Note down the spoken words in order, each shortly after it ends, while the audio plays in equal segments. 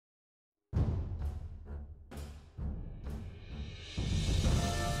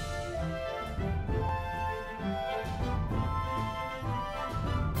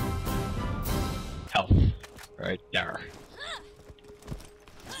Right there.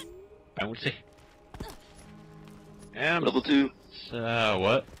 Bouncy. Level 2.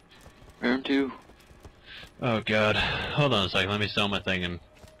 What? Round 2. Oh god. Hold on a second, let me sell my thing and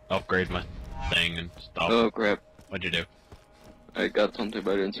upgrade my thing and stuff. Oh crap. What'd you do? I got something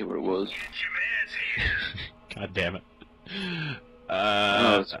but I didn't see what it was. God damn it.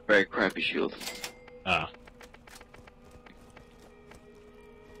 Oh, it's a very crappy shield. Oh.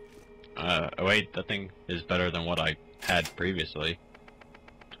 Wait, that thing is better than what I had previously.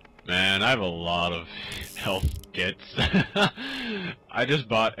 Man, I have a lot of health kits. I just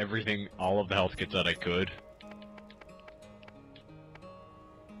bought everything, all of the health kits that I could.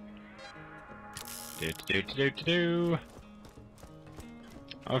 Do.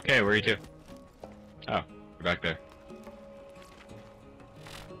 Okay, where are you two? Oh, you're back there.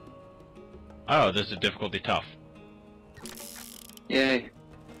 Oh, this is difficulty tough. Yay.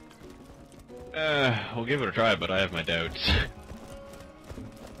 We'll give it a try, but I have my doubts.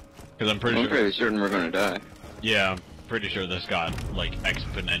 Because I'm pretty certain we're gonna die. Yeah, I'm pretty sure this got, like,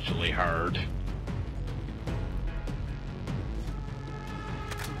 exponentially hard.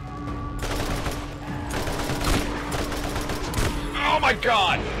 Oh my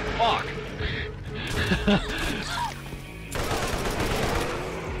god! Fuck!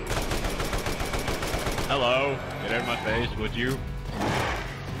 Hello? Get out of my face, would you?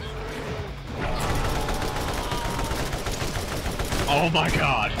 Oh my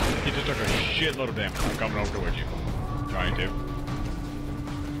god! He just took a shitload of damage. I'm coming over towards you. Trying to.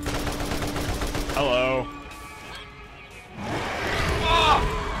 Hello? Ah!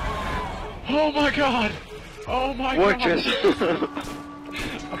 Oh my god! Oh my god! What just...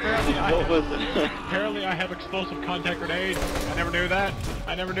 Apparently I have explosive contact grenade. I never knew that.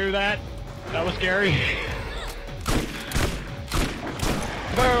 I never knew that. That was scary.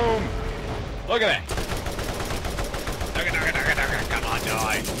 Boom! Look at that! Come on,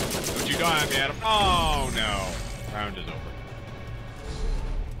 die. Don't you die on me, Adam. Oh, no. Round is over.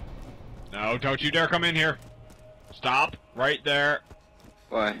 No, don't you dare come in here. Stop. Right there.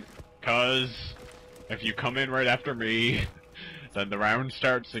 Why? 'Cause if you come in right after me, then the round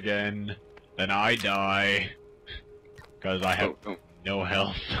starts again, then I die. 'Cause I have no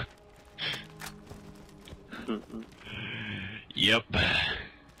health. Yep.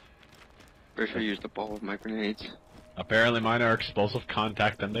 First I used the ball of my grenades. Apparently mine are explosive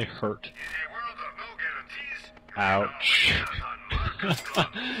contact and they hurt. Ouch. Yeah,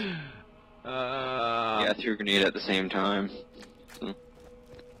 I threw a grenade at the same time. So,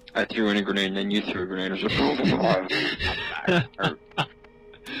 I threw in a grenade and then you threw a grenade.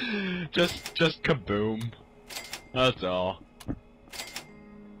 Just kaboom. That's all.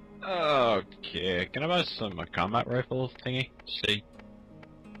 Okay, can I buy some combat rifle thingy? See?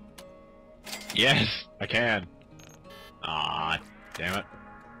 Yes, I can. Ah, damn it.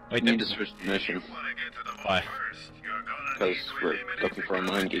 Wait, need to switch the mission. Why? Because we're looking for a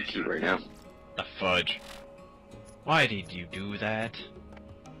 9 gig key right now. The fudge. Why did you do that?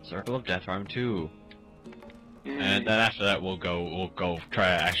 Circle of Death round 2. And then after that we'll go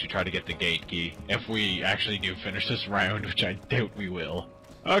try to get the gate key. If we actually do finish this round, which I doubt we will.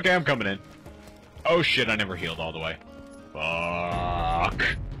 Okay, I'm coming in. Oh shit, I never healed all the way.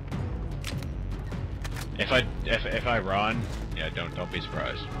 Fuck. If I run, yeah, don't be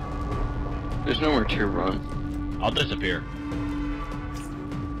surprised. There's nowhere to run. I'll disappear.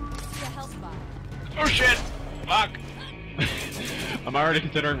 Oh shit! Fuck! I'm already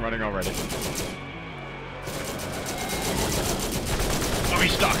considering running already. Oh,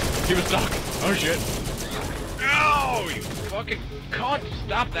 he's stuck! He was stuck! Oh shit! No! You fucking cunt!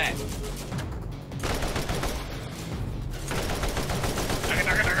 Stop that!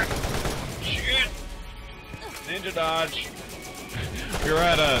 Shit! Ninja dodge! We were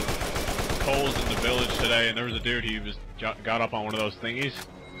at Cole's in the village today, and there was a dude. He was got up on one of those thingies,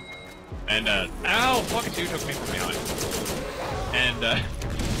 and ow! Fucking dude took me from behind. And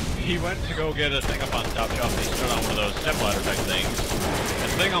he went to go get a thing up on top shelf. And he stood on one of those stepladder type things.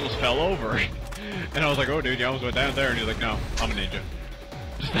 And the thing almost fell over. And I was like, "Oh, dude, you almost went down there." And he's like, "No, I'm a ninja."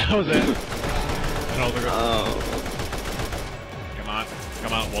 That was it. And I was like, "Oh, come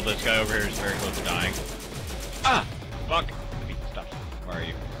on! Well, this guy over here is very close to dying." Ah! Fuck! Stop. Where are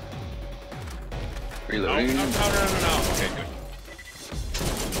you? Reloading. No. Okay, good.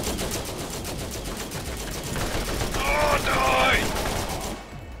 Oh, die!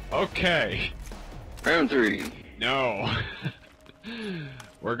 Okay. Round 3. No.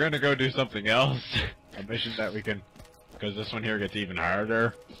 We're gonna go do something else. A mission that we can... Because this one here gets even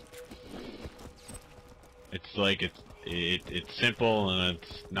harder. It's like, it's simple and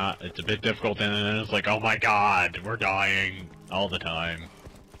it's not. It's a bit difficult, and then it's like, oh my god, we're dying all the time,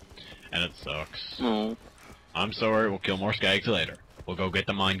 and it sucks. Oh. I'm sorry. We'll kill more skags later. We'll go get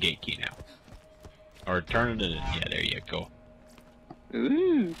the mine gate key now, or turn it in. Yeah, there you go.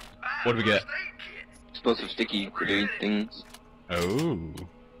 Ooh. What do we get? Explosive sticky grenade things. Oh.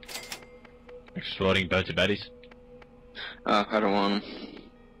 Exploding boats betties. I don't want them.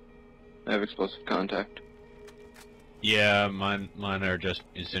 I have explosive contact. Yeah, mine are just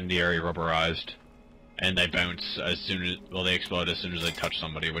incendiary rubberized. And they bounce as soon as, well, they explode as soon as they touch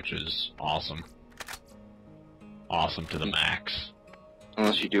somebody, which is awesome. Awesome to the max.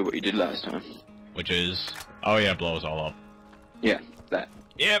 Unless you do what you did last time. Which is, oh yeah, blow us all up. Yeah, that.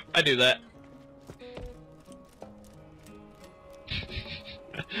 Yep, I do that.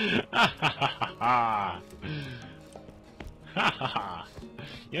 Ha ha ha ha ha.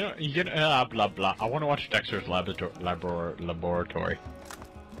 You know, blah blah. I want to watch Dexter's laboratory.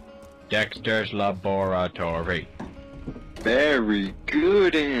 Dexter's laboratory. Very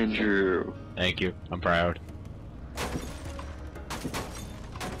good, Andrew. Thank you. I'm proud.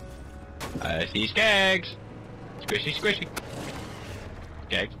 I see skags. Squishy, squishy.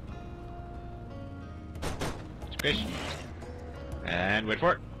 Skags. Squish. And wait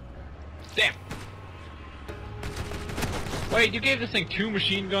for it. Damn. Wait, you gave this thing 2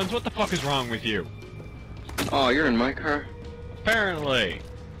 machine guns? What the fuck is wrong with you? Oh, you're in my car? Apparently.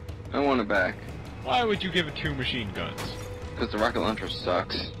 I want it back. Why would you give it 2 machine guns? Because the rocket launcher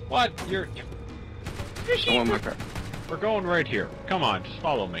sucks. What? You're I want my car. We're going right here. Come on, just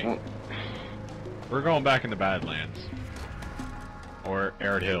follow me. Well, we're going back in the Badlands. Or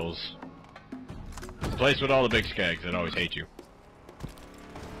Arid Hills. The place with all the big skags that always hate you.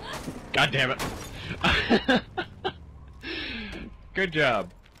 God damn it. Good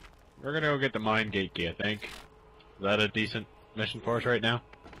job. We're gonna go get the mine gate key, I think. Is that a decent mission for us right now?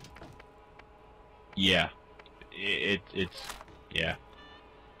 Yeah. It's... yeah.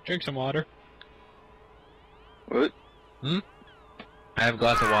 Drink some water. What? Hmm? I have a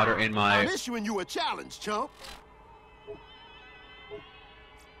glass of water in my... I'm issuing you a challenge, chump.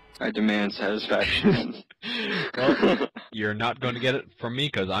 I demand satisfaction. Well, you're not going to get it from me,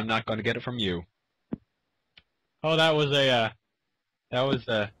 because I'm not going to get it from you. Oh, that was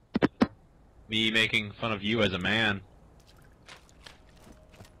a, me making fun of you as a man.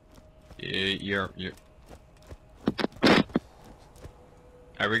 You're...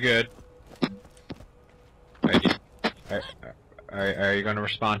 Are we good? Are you going to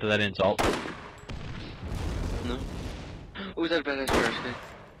respond to that insult? No. Oh, is that a badass skag?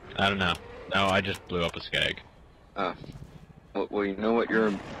 I don't know. No, I just blew up a skag. Well, you know what? You're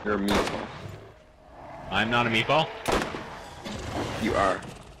a meatball. I'm not a meatball? You are.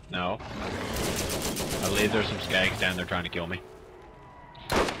 No. I believe there's some skags down there trying to kill me.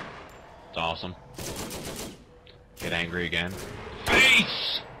 It's awesome. Get angry again.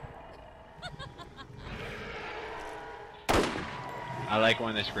 Face! I like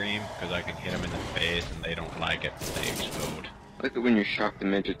when they scream, because I can hit them in the face and they don't like it. They explode. I like it when you shock the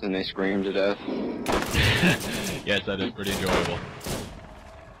midgets and they scream to death. Yes, that is pretty enjoyable.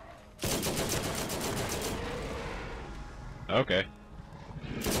 Okay.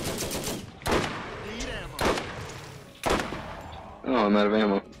 Need ammo. Oh, I'm out of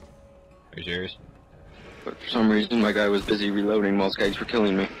ammo. Are you serious? But for some reason, my guy was busy reloading while skags were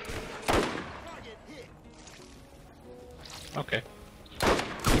killing me. Okay.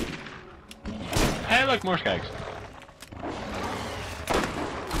 Hey, look, more skags.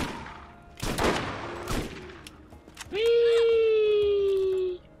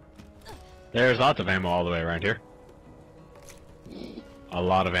 Whee! There's lots of ammo all the way around here. A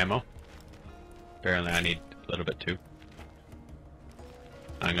lot of ammo. Apparently I need a little bit too.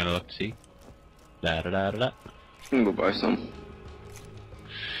 I'm gonna look to see. Da da da da da. I can go buy some.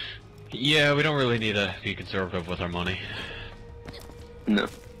 Yeah, we don't really need to be conservative with our money. No.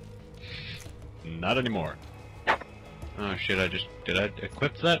 Not anymore. Oh shit, did I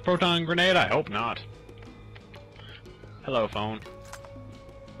equip that proton grenade? I hope not. Hello, phone.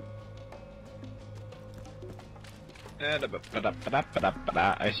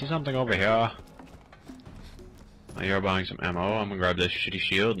 I see something over here. Oh, you're buying some ammo. I'm gonna grab this shitty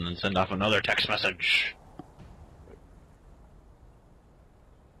shield and then send off another text message.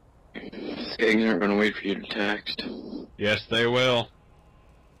 Skags aren't gonna wait for you to text. Yes, they will.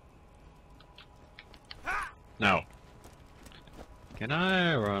 No. Can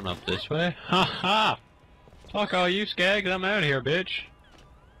I run up this way? Ha ha! Fuck all you skags, I'm out here, bitch.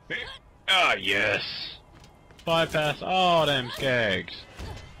 Ah, yes. Bypass all them skags.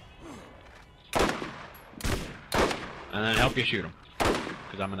 and then help you shoot him.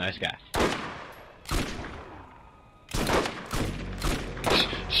 Because I'm a nice guy.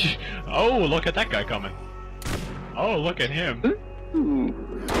 Oh, look at that guy coming. Oh, look at him. Ooh,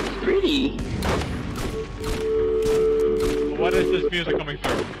 pretty. What is this music coming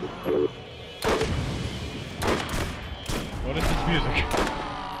through? What is this music?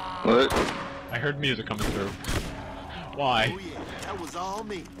 What? I heard music coming through. Why? Oh yeah, that was all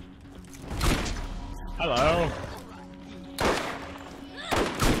me. Hello.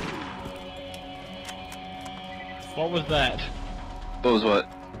 What was that? What was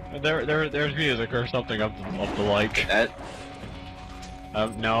what? There's music or something of the like. That?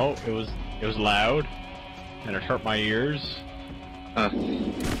 No, it was loud, and it hurt my ears. What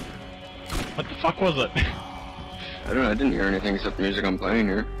the fuck was it? I don't know, I didn't hear anything except the music I'm playing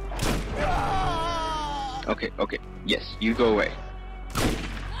here. Okay, okay. Yes, you go away.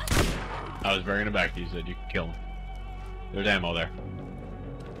 I was bringing it back to you, said you could kill him. There's ammo there.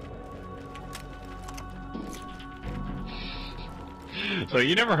 So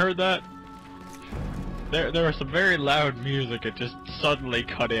you never heard that? There was some very loud music. It just suddenly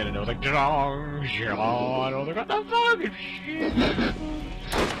cut in, and it was like, "Jong, Jong," and I was like, "What the fucking shit?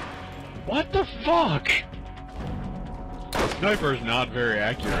 What the fuck?" Sniper's not very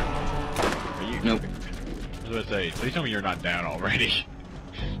accurate. Are you? Nope. I was gonna say, please tell me you're not down already.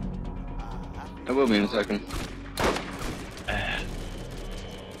 I will be in a second.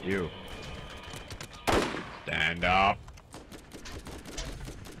 You. Stand up.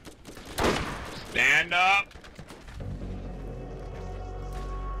 Stand up!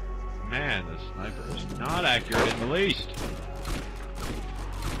 Man, the sniper is not accurate in the least.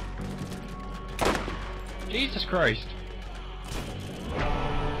 Jesus Christ.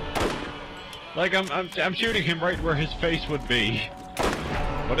 Like I'm shooting him right where his face would be.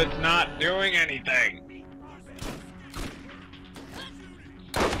 But it's not doing anything.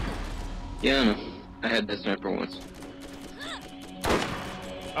 Yeah, I know. I had that sniper once.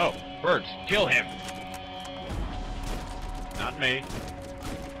 Oh, birds, kill him. Not me.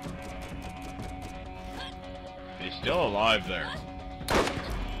 He's still alive there.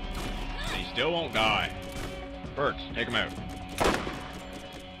 He still won't die. Birds, take him out.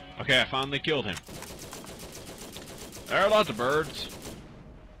 Okay, I finally killed him. There are lots of birds.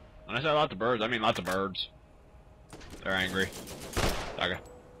 When I say lots of birds, I mean lots of birds. They're angry. Saga.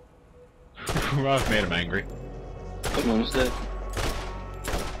 I've made him angry. I'm almost dead.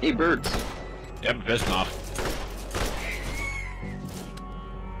 Hey, birds. Yep, I'm pissing off.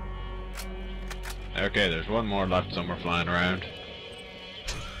 Okay, there's one more left somewhere flying around.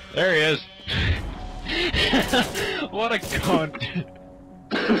 There he is! What a cunt!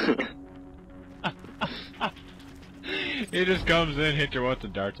 He just comes in, hits you once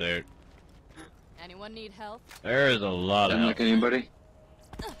and darts out. Anyone need help? There is a lot of Sound help. like anybody?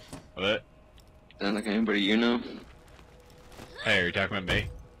 What? Sound like anybody you know? Hey, are you talking about me?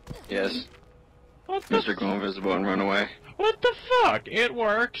 Yes. What the Mr. Go invisible and run away. What the fuck? It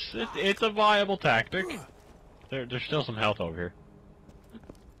works. It's a viable tactic. There's still some health over here.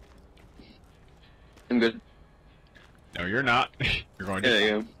 I'm good. No, you're not. You're going to. Yeah,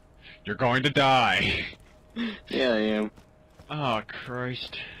 I am. You're going to die. Yeah, I am. Oh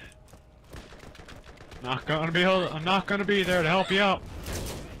Christ! Not gonna be able. I'm not gonna be there to help you out.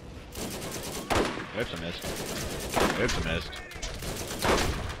 It's a miss. It's a miss.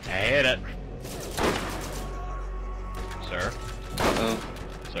 I hit it. Sir. Uh-oh.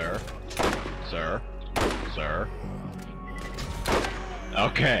 Sir. Sir. Sir.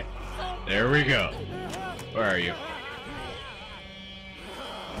 Okay. There we go. Where are you?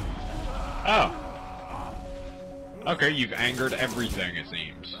 Oh. Okay, you've angered everything, it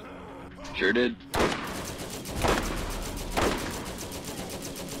seems. Sure did.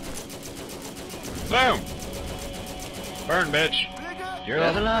 Boom! Burn, bitch. You're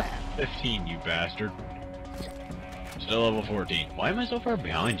Yeah. level up 15, you bastard. Still level 14. Why am I so far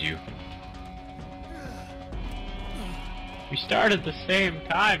behind you? We started at the same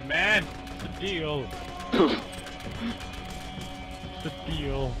time, man! It's the deal. It's the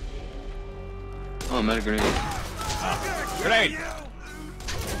deal. Oh, I'm out of grenade. Grenade!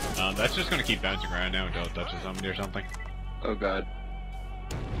 That's just gonna keep bouncing around now until it touches somebody or something. Oh god.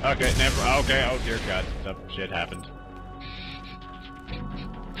 Okay, never. Okay, oh dear god, some shit happened.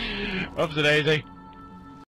 Oops, a daisy.